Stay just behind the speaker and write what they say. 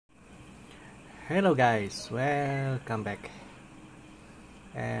Hello guys, welcome back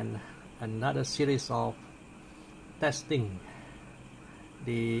and another series of testing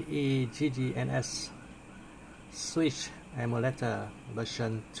the EGGNS switch emulator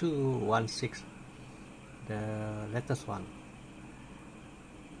version 2.1.6, the latest one.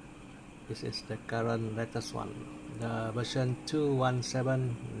 This is the current latest one. The version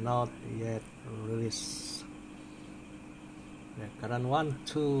 2.1.7 not yet released. The current one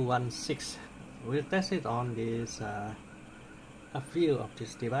 2.1.6. We'll test it on this a few of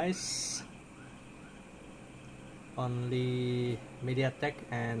this device, only MediaTek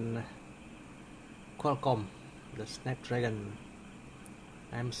and Qualcomm, the Snapdragon.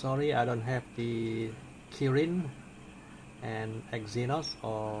 I'm sorry I don't have the Kirin and Exynos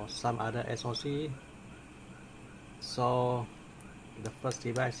or some other SoC. So the first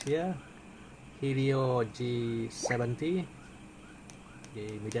device here, Helio G70, the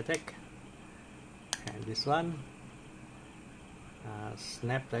MediaTek, and this one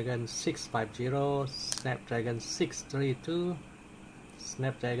Snapdragon 650, Snapdragon 632,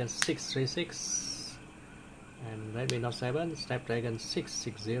 Snapdragon 636, and Redmi Note 7, Snapdragon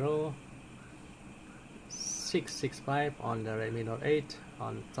 660, 665 on the Redmi Note 8.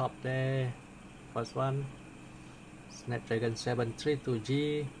 On top there, first one, Snapdragon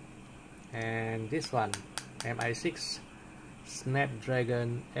 732G, and this one MI6,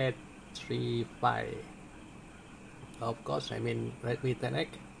 Snapdragon 835. Of course, I mean Redmi 10X,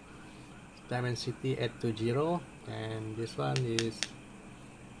 Dimensity 820, and this one is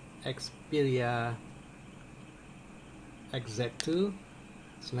Xperia XZ2,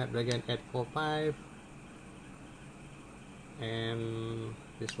 Snapdragon 845, and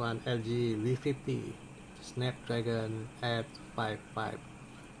this one LG V50, Snapdragon 855.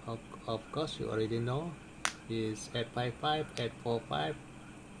 Of course, you already know is 855, 845,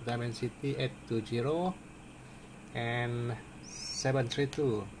 Dimensity 820, and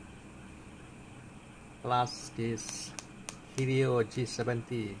 732, plus this Helio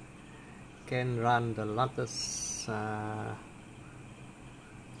G70 can run the latest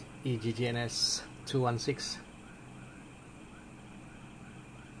EGGNS 2.1.6.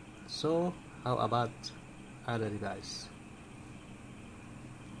 So how about other device?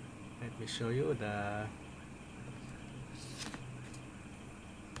 Let me show you the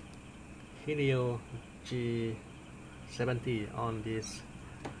Helio G70 on this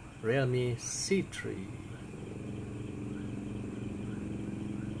Realme C3.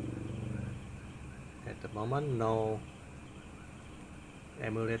 At the moment, no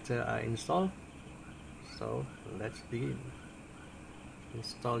emulator are installed, so let's begin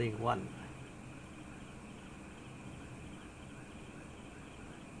installing one.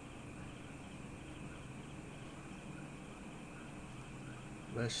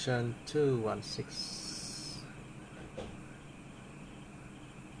 Version 2.1.6.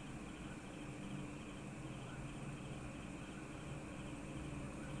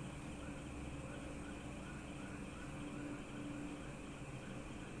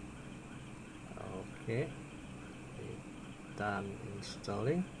 Okay, done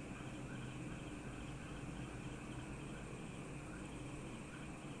installing.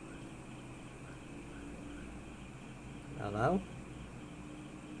 Allow.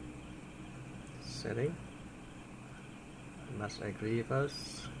 Setting. Must agree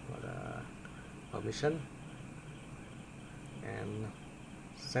first for the permission, and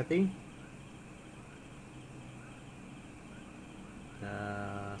setting.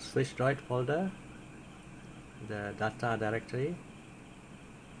 The switch droid folder, the data directory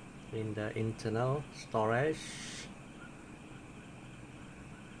in the internal storage,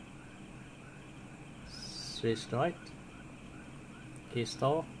 switch droid, key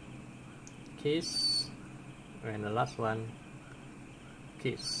store, keys, and the last one,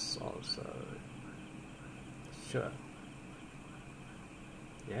 keys also. Sure.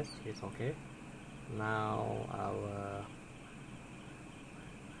 Yes, it's okay. Now our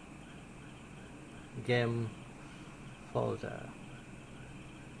game folder.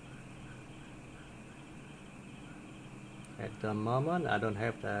 At the moment, I don't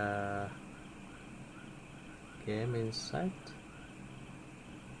have the game inside.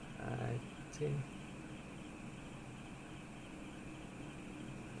 I think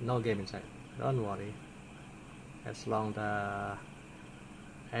no game inside. Don't worry. As long the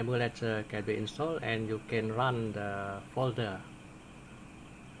emulator can be installed and you can run the folder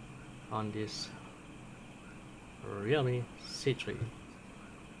on this Realme C3.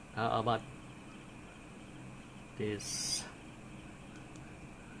 How about this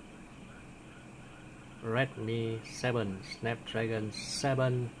Redmi 7 Snapdragon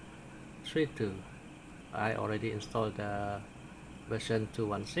 7 732. I already installed the version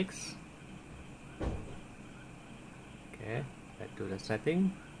 2.1.6. Okay, back to the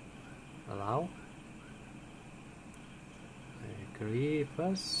setting, allow, agree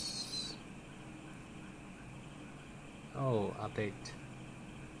first. Oh, update.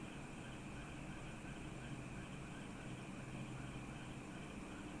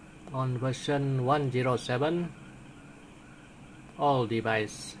 On version 107, all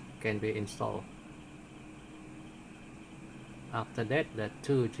devices can be installed. After that, the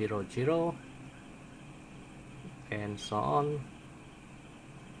 200 and so on.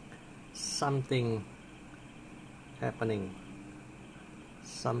 Something happening,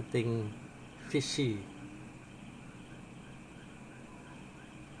 something fishy.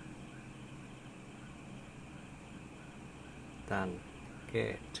 Done.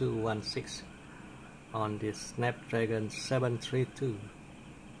 Okay, 2.1.6 on this Snapdragon 732.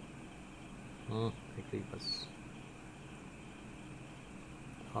 Agree first.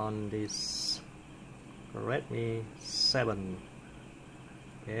 On this Redmi 7.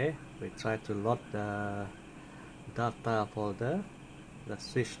 Okay, we try to load the data folder, the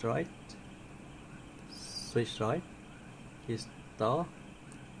switch droid, key store,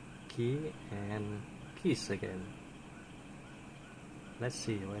 key and keys again. Let's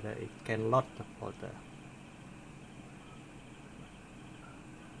see whether it can load the folder.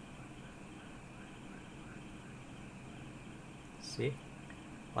 See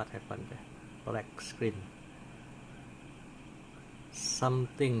what happened there? Black screen.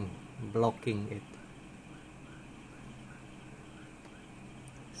 Something blocking it.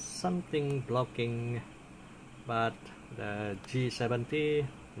 Something blocking, but the G70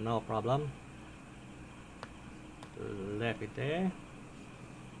 no problem. Left it there.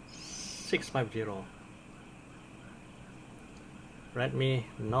 650. Redmi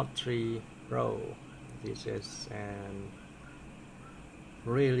Note 3 Pro. This is an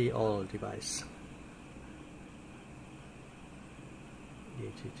really old device.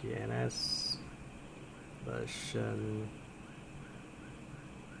 DGGNS version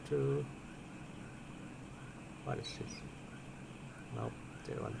 2. What is this? Nope,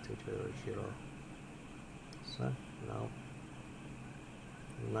 1200. So no,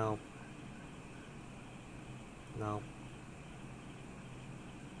 no, no,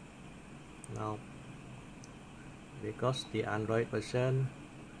 no, because the Android version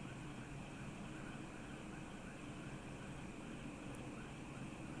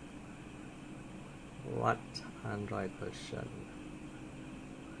what Android version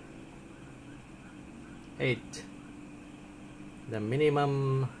 8, the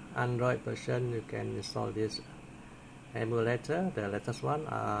minimum Android version you can install this emulator. The latest one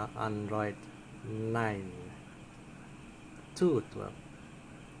are Android 9 to 12.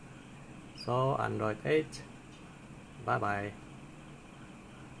 So Android 8, bye bye.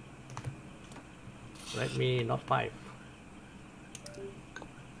 Redmi Note 5,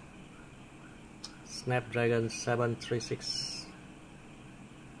 Snapdragon 736.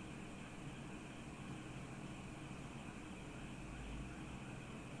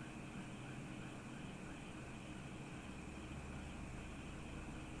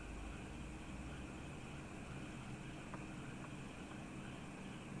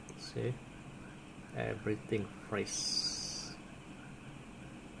 See, everything fresh.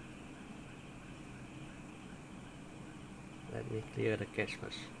 Let me clear the cache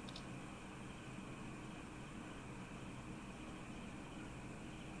first.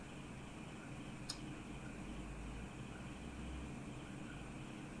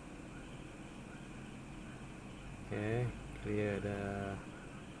 Okay, clear the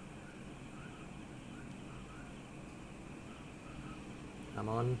come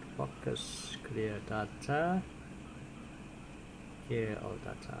on, focus, clear data, clear all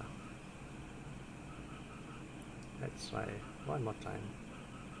data. Let's try one more time.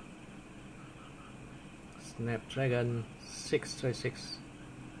 Snapdragon 636,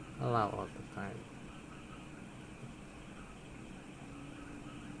 allow all the time.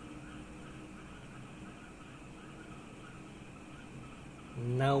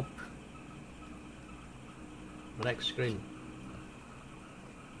 Nope. Black screen.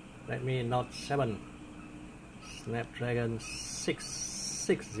 Redmi Note 7, Snapdragon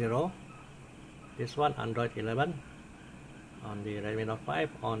 660. This one Android 11. On the Redmi Note 5.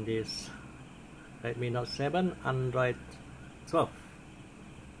 On this Redmi Note 7, Android 12.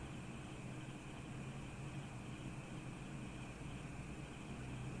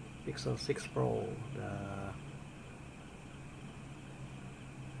 Pixel 6 Pro.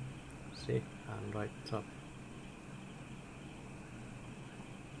 See, Android 12.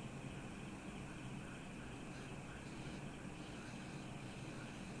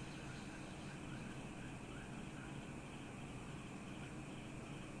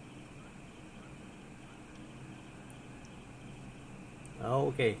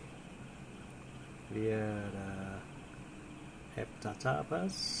 Okay, clear the app data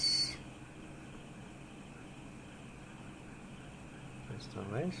first.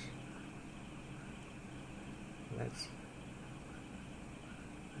 Storage. Let's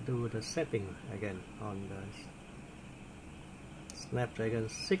do the setting again on the Snapdragon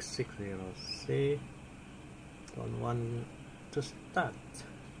 660C. Don't want to start.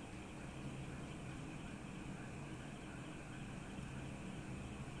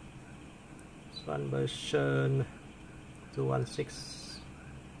 This one version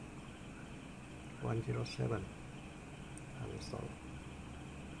 2.1.6.107. Uninstall.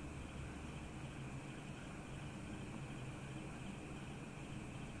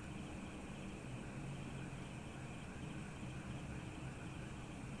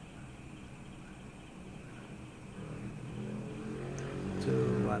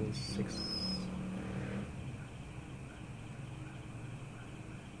 V2.1.6.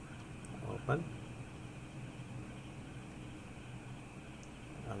 Open.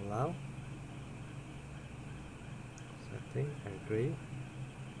 Allow. Setting. Agree.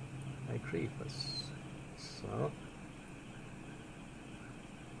 Agree first. So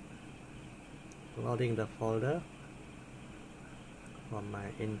loading the folder from my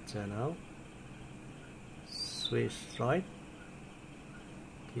internal. Switch right.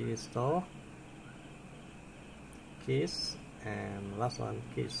 Key store, keys, and last one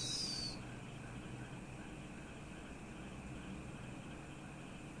keys.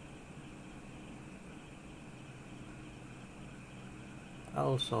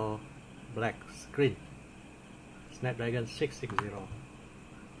 Also black screen. Snapdragon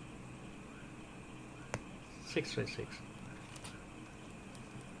 636.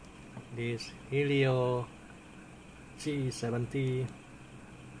 This Helio G70.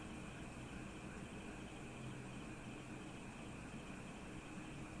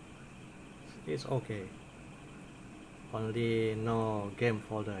 It's okay, only no game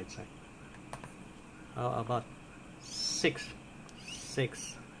folder inside. How about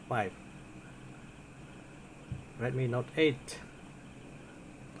 665? Redmi Note 8,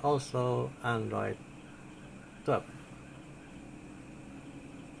 also Android 12.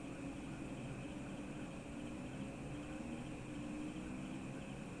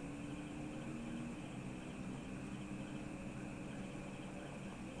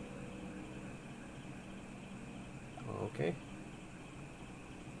 Okay.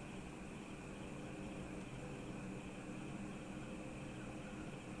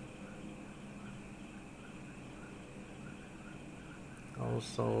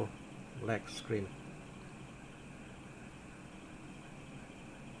 Also black screen.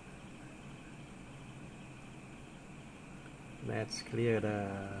 Let's clear the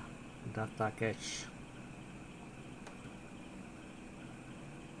data cache.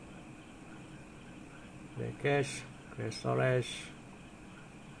 The cache, clear storage.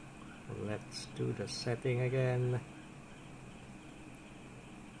 Let's do the setting again.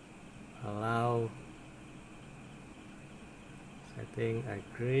 Allow. Setting,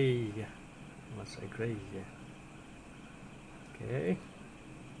 agree. Must agree. Okay.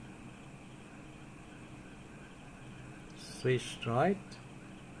 Switch right.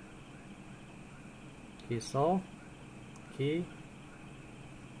 Key store. Key.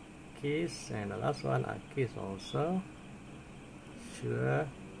 Keys, and the last one are keys also. Sure.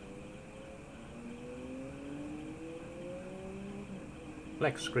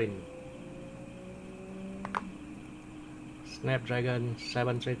 Black screen. Snapdragon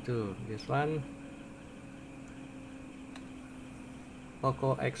 732. This one.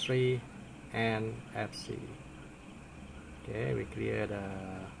 Poco X3 and FC. Okay, we clear the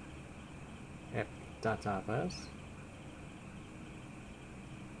app data first.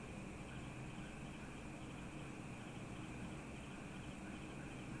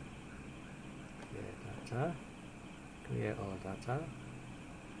 Clear data. Clear all data.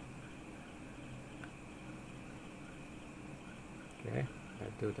 Okay,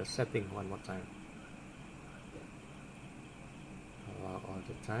 let's do the setting one more time. Allow all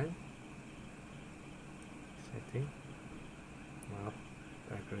the time. Setting. Map.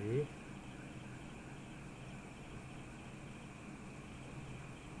 Agree.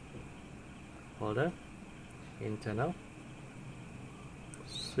 Folder. Internal.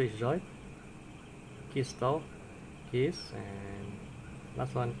 Switch joint. Key store. Keys, and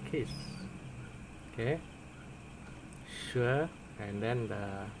last one keys. Okay. Sure. And then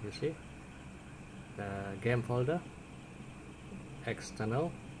you see the game folder,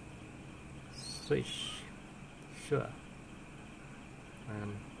 external, switch, sure,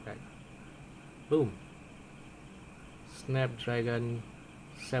 and back, boom, Snapdragon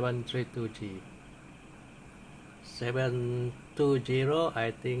 732G. 720,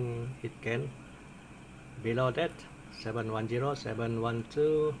 I think it can. Below that, 710,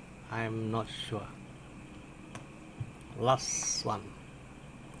 712, I'm not sure. Last one,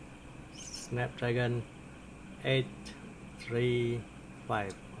 Snapdragon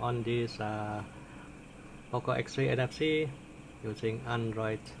 835 on this Poco X3 NFC using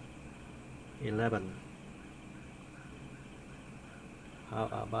Android 11. How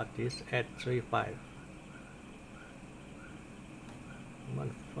about this 835?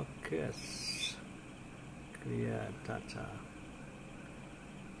 Focus, clear data.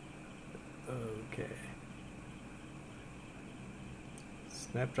 Okay.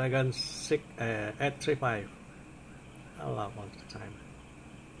 Snapdragon 835. Allow all the time.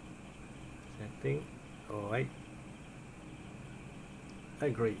 Setting. Alright.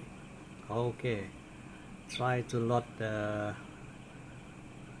 Agree. Okay. Try to load the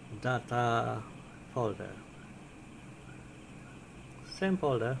data folder. Same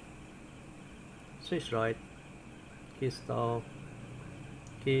folder. Switch right. Key store.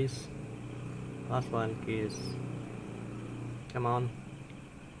 Keys. Last one. Keys. Come on.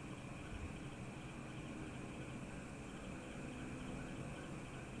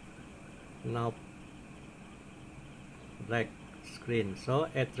 Now black screen. So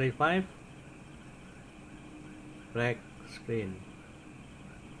 835 black screen.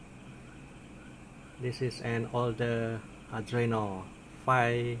 This is an older Adreno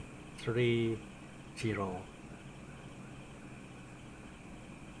 530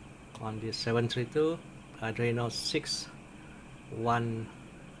 on this 732 Adreno 610,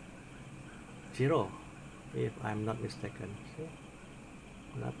 if I'm not mistaken. See?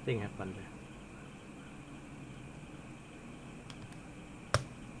 Nothing happened there.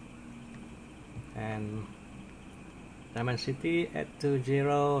 And Dimensity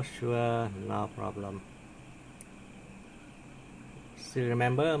 820, sure, no problem. Still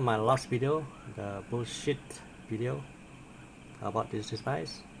remember my last video, the bullshit video about this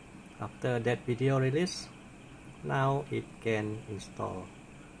device? After that video release, now it can install.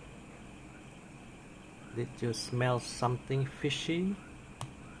 Did you smell something fishy?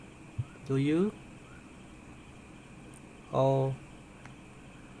 Do you? Oh,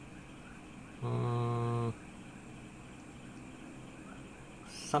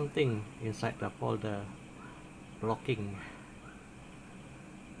 something inside the folder blocking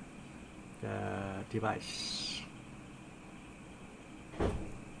the device,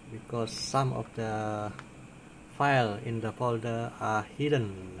 because some of the files in the folder are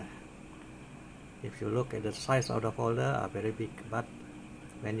hidden. If you look at the size of the folder are very big, but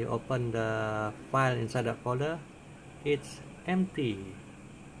when you open the file inside the folder, it's empty,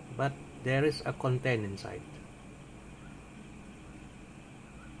 but there is a content inside.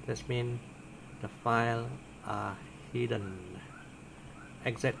 That means the file are hidden.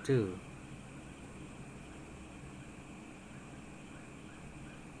 Exit 2.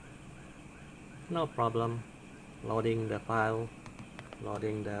 No problem. Loading the file,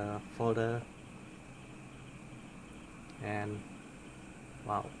 loading the folder, and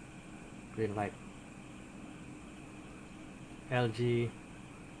wow, green light. LG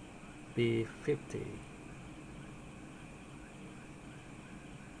B50.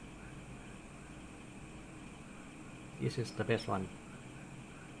 This is the best one.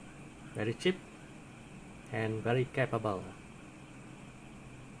 Very cheap and very capable.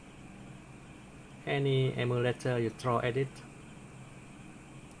 Any emulator you throw at it,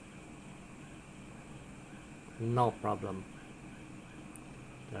 no problem.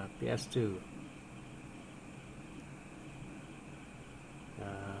 The PS2,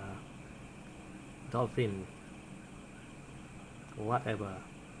 Dolphin, whatever,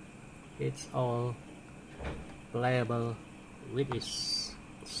 it's all playable with ease.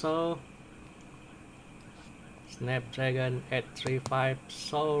 So Snapdragon 835,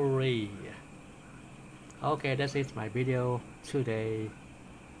 sorry. Okay, that's it, my video today.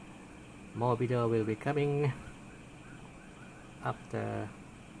 More video will be coming after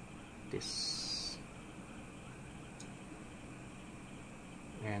this.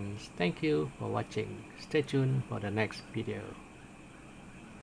 And thank you for watching. Stay tuned for the next video.